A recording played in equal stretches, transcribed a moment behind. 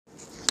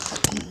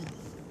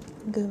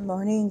Good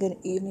morning, good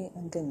evening,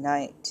 and good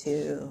night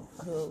to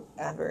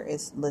whoever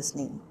is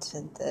listening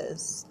to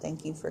this.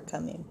 Thank you for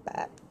coming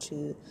back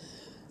to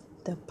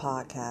the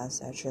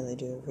podcast. I truly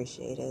do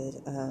appreciate it.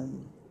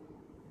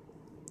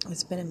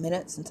 It's been a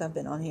minute since I've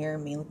been on here,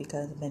 mainly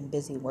because I've been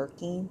busy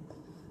working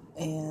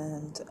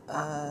and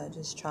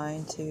just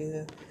trying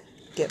to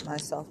get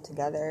myself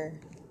together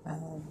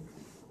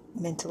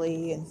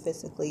mentally and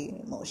physically and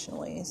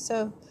emotionally.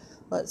 So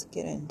let's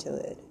get into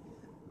it.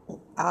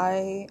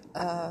 I'm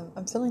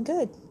feeling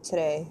good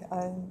today.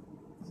 I'm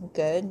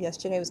good.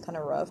 Yesterday was kind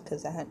of rough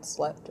because I hadn't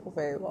slept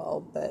very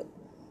well, but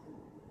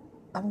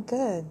I'm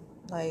good.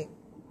 Like,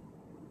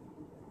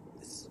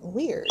 it's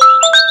weird.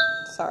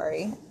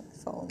 Sorry, the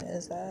phone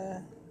is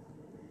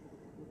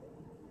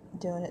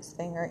doing its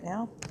thing right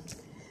now.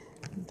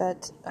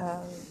 But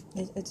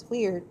it's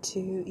weird to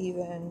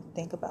even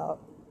think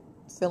about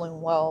feeling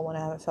well when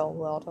I haven't felt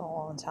well in a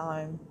long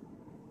time.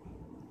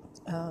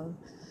 Um,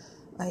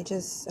 I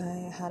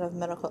had a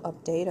medical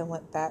update. I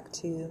went back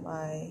to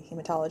my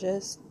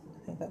hematologist.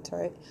 I think that's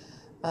right.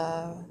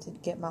 To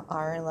get my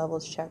iron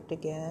levels checked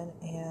again,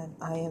 and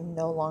I am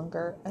no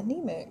longer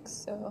anemic.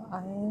 So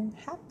I am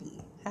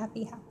happy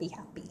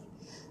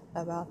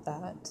about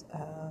that.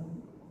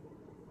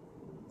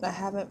 I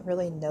haven't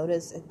really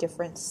noticed a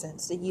difference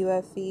since the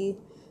UFE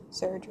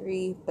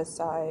surgery.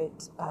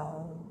 Besides,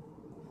 I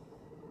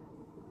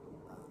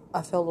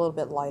feel a little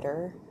bit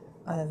lighter.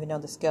 Even though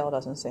the scale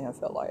doesn't say I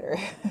feel lighter.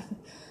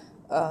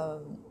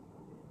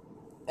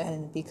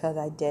 And because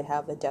I did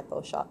have a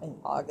depot shot in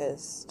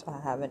August, I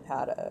haven't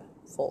had a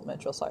full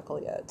menstrual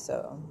cycle yet,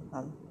 so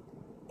I'm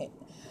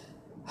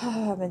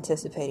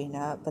anticipating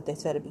that. But they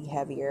said it'd be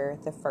heavier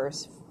the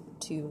first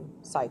 2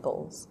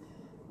 cycles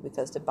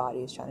because the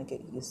body is trying to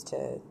get used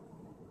to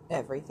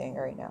everything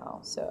right now.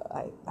 So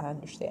I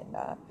understand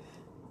that,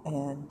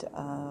 and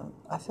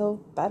I feel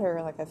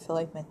better. Like, I feel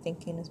like my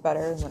thinking is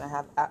better when I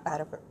have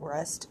adequate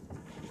rest,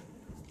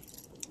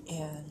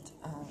 and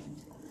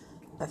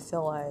I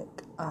feel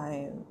like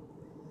I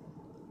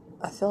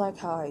feel like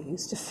how I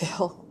used to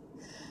feel,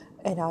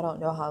 and I don't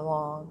know how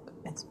long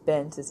it's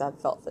been since I've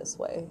felt this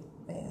way.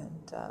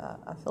 And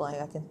I feel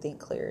like I can think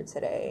clearer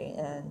today,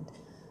 and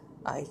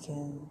I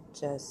can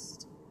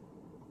just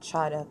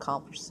try to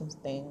accomplish some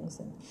things.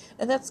 And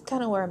that's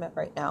kind of where I'm at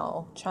right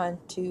now, trying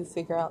to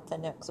figure out the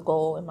next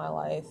goal in my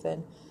life.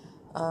 And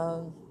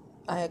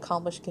I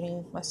accomplished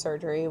getting my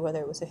surgery, whether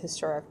it was a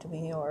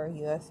hysterectomy or a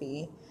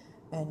UFE.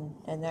 And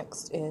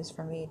next is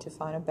for me to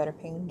find a better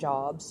paying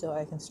job so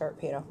I can start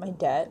paying off my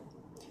debt.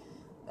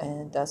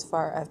 And thus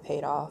far, I've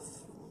paid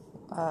off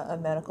a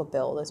medical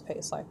bill this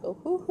pay cycle.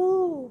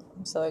 Woohoo!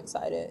 I'm so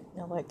excited.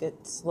 Like,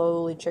 it's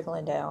slowly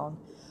trickling down.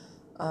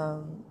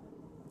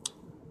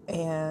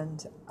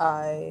 And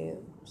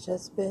I've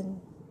just been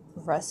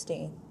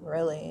resting,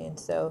 really. And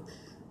so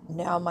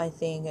now my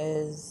thing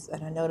is,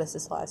 and I noticed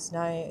this last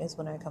night, is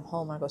when I come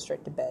home, I go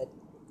straight to bed.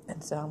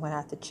 And so I'm going to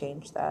have to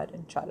change that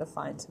and try to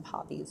find some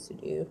hobbies to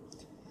do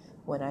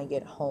when I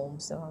get home,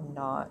 so I'm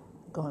not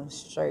going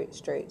straight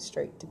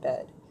to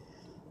bed.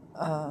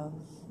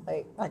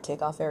 Like, I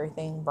take off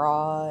everything,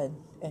 bra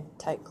and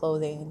tight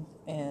clothing,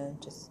 and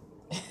just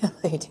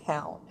lay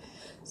down.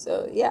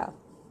 So yeah.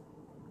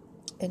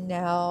 And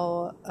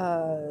now,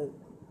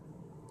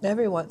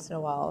 every once in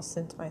a while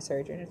since my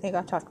surgery, and I think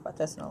I talked about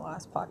this in the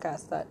last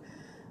podcast, that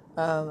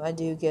I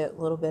do get a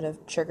little bit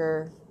of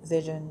trigger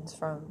visions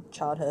from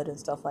childhood and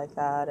stuff like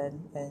that,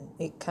 and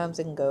it comes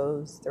and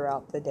goes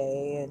throughout the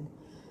day, and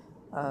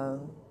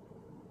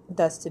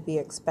that's to be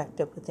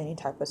expected with any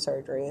type of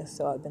surgery,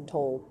 so I've been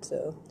told.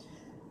 So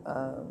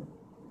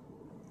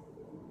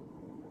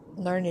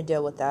learn to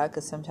deal with that,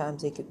 because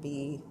sometimes it could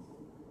be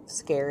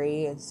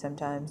scary and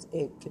sometimes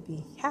it could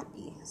be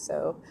happy.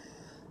 So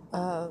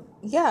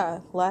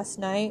yeah, last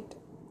night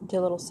did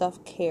a little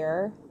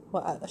self-care.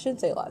 Well, I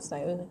shouldn't say last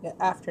night, it was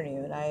the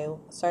afternoon. I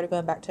started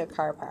going back to a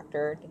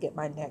chiropractor to get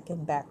my neck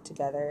and back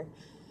together,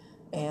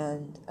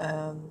 and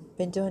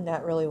been doing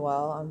that really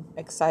well. I'm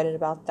excited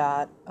about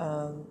that.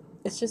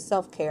 It's just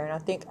self-care, and I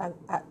think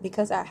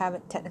because I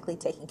haven't technically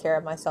taken care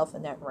of myself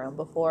in that realm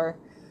before,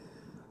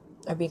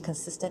 or being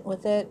consistent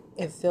with it,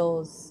 it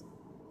feels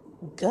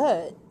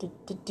good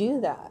to do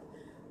that.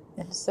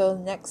 And so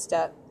the next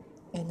step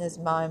in this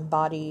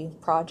mind-body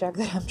project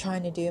that I'm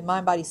trying to do,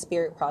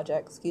 mind-body-spirit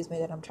project,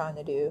 that I'm trying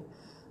to do,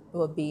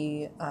 will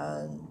be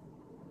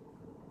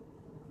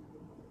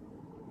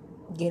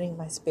getting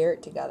my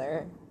spirit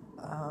together.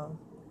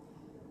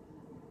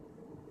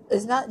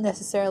 It's not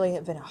necessarily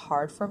been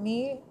hard for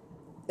me.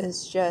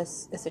 It's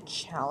a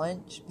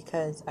challenge,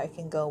 because I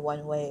can go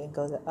one way and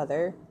go the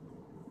other.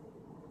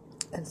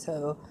 And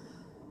so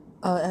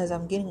as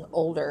I'm getting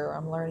older,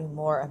 I'm learning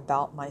more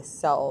about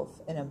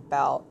myself and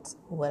about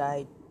what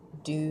I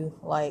do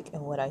like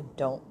and what I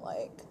don't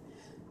like,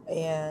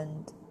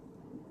 and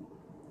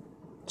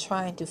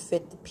trying to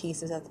fit the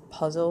pieces of the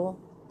puzzle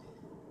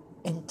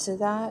into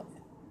that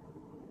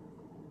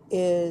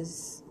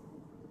is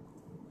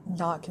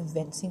not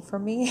convincing for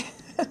me.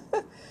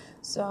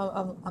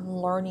 So I'm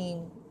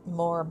learning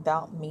more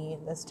about me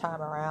this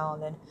time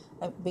around. And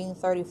being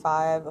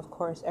 35, of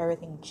course,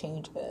 everything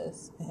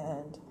changes.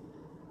 And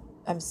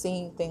I'm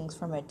seeing things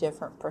from a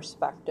different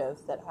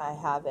perspective that I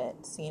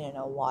haven't seen in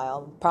a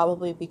while,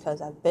 probably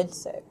because I've been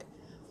sick.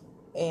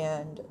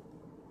 And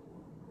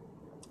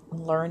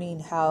learning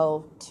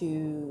how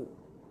to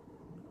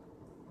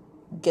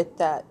get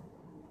that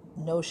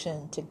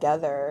notion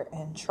together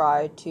and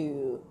try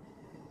to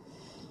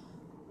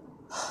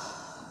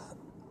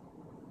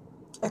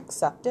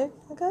accept it,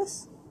 I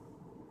guess.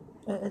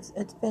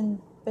 It's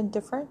been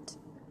different.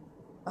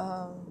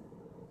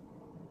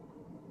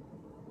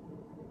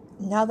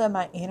 Now that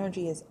my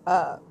energy is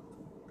up,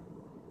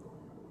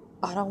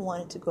 I don't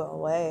want it to go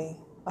away.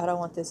 I don't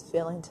want this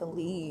feeling to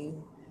leave,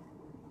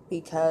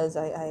 because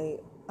I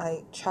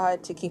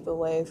tried to keep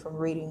away from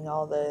reading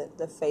all the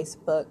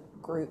Facebook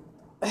group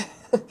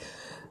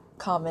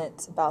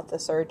comments about the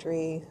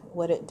surgery,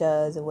 what it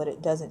does and what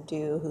it doesn't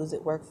do, who's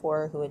it work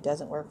for, who it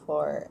doesn't work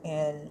for,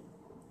 and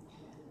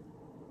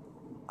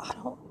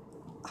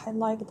I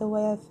like the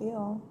way I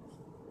feel.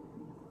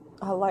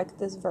 I like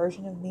this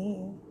version of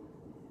me,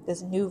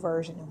 this new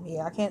version of me.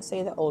 I can't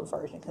say the old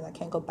version because I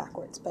can't go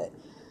backwards, but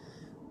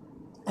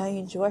I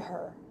enjoy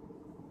her.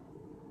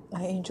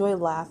 I enjoy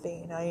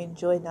laughing. I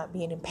enjoy not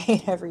being in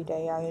pain every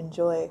day. I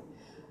enjoy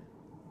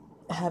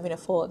having a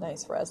full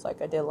night's rest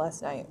like I did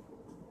last night.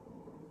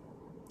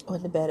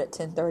 Went to bed at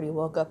 10:30,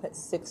 woke up at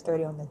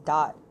 6:30 on the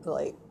dot.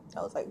 Like,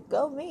 I was like,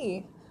 go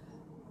me.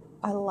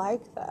 I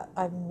like that.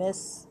 I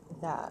miss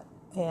that.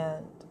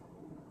 And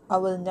I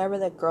was never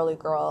that girly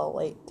girl,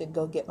 like, to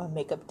go get my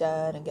makeup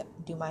done and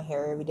do my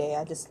hair every day.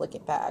 I just slick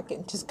it back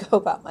and just go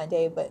about my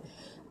day. But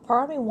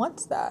part of me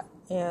wants that.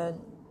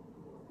 And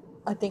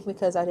I think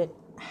because I didn't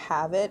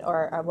have it,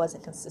 or I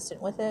wasn't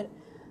consistent with it,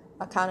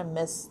 I kind of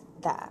miss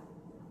that.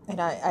 And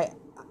I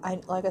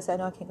like I said, I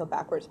know I can't go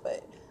backwards,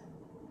 but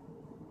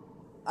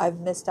I've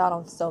missed out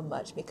on so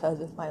much because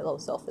of my low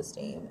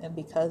self-esteem and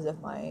because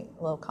of my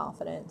low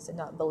confidence and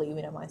not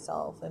believing in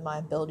myself and my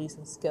abilities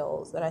and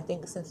skills. And I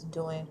think since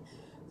doing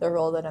the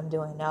role that I'm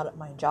doing now at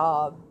my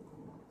job,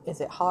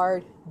 is it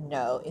hard?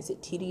 No. Is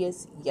it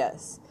tedious?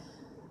 Yes.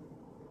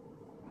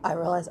 I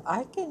realize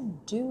I can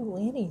do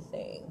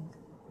anything,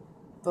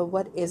 but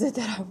what is it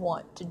that I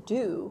want to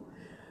do?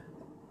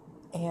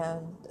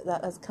 And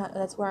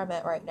that's where I'm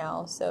at right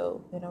now.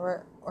 So,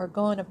 we're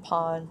going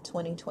upon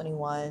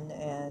 2021,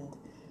 and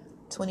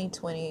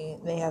 2020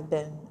 may have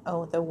been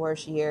the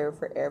worst year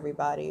for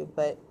everybody,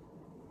 but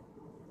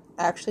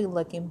actually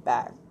looking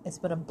back, it's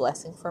been a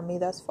blessing for me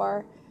thus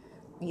far.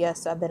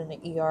 Yes, I've been in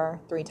the ER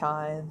 3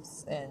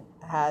 times and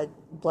had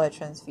blood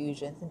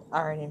transfusions and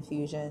iron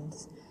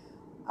infusions.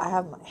 I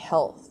have my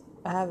health.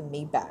 I have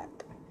me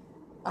back.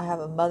 I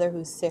have a mother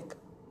who's sick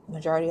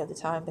majority of the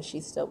time, but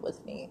she's still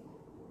with me.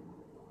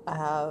 I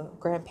have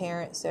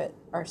grandparents that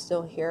are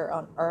still here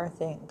on earth,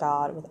 thank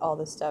God, with all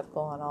this stuff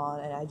going on,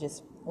 and I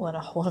just want to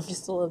hold them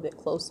just a little bit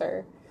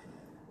closer.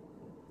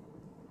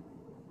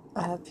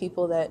 I have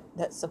people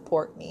that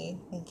support me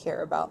and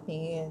care about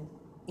me, and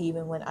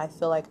even when I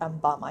feel like I'm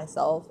by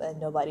myself and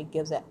nobody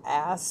gives an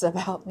ass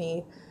about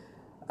me,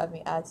 I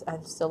mean,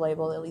 I'm still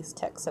able to at least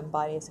text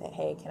somebody and say,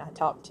 hey, can I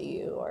talk to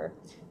you? Or,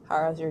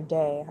 how was your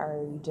day? How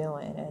are you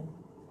doing?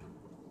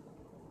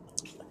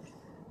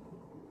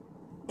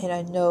 And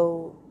I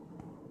know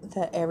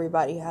that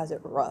everybody has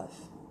it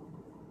rough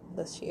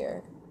this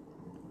year.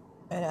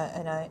 And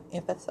I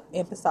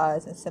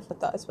empathize and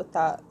sympathize with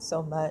that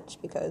so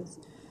much, because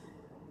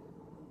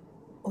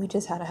we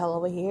just had a hell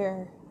of a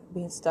year,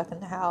 being stuck in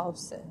the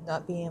house and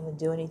not being able to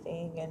do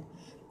anything. And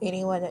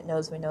anyone that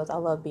knows me knows I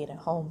love being at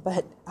home,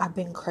 but I've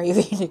been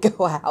craving to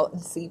go out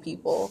and see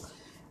people,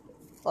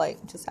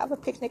 like just have a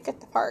picnic at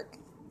the park.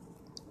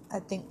 I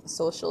think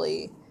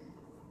socially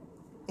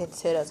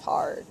it's hit us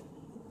hard,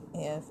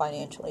 and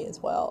financially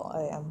as well.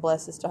 I'm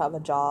blessed to still have a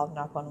job,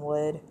 knock on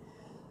wood.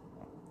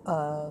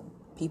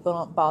 People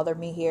don't bother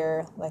me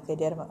here like they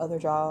did at my other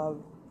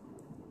job.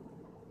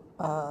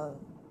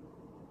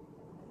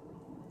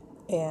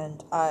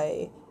 And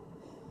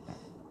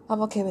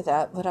I'm okay with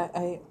that, but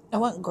I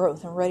want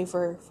growth. I'm ready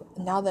for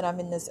now that I'm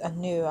in this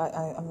anew,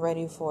 I'm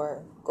ready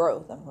for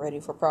growth. I'm ready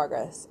for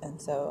progress. And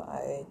so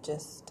I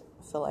just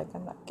feel like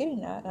I'm not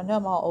getting that. I know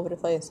I'm all over the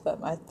place, but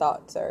my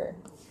thoughts are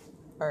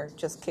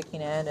just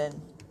kicking in.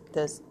 And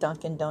this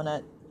Dunkin'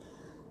 Donut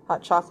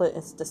hot chocolate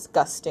is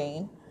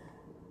disgusting.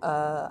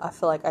 I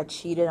feel like I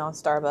cheated on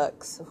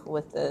Starbucks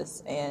with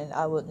this, and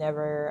I would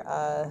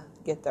never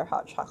get their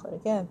hot chocolate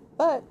again.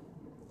 But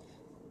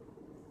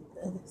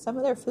some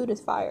of their food is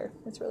fire.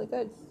 It's really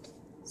good.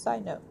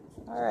 Side note.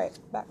 All right,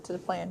 back to the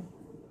plan.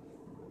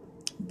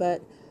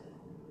 But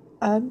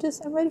I'm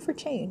ready for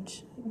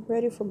change. I'm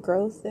ready for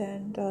growth,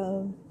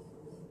 and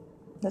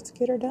let's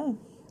get her done.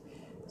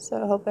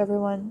 So I hope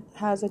everyone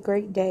has a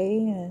great day,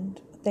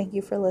 and thank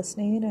you for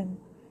listening.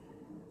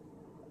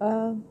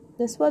 And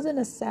this wasn't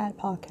a sad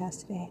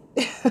podcast today.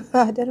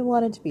 I didn't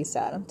want it to be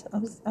sad.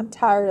 I'm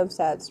tired of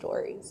sad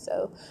stories,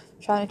 so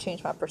I'm trying to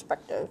change my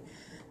perspective.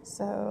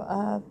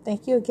 So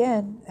thank you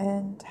again,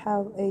 and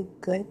have a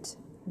good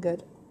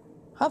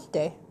hump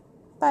day.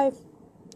 Bye.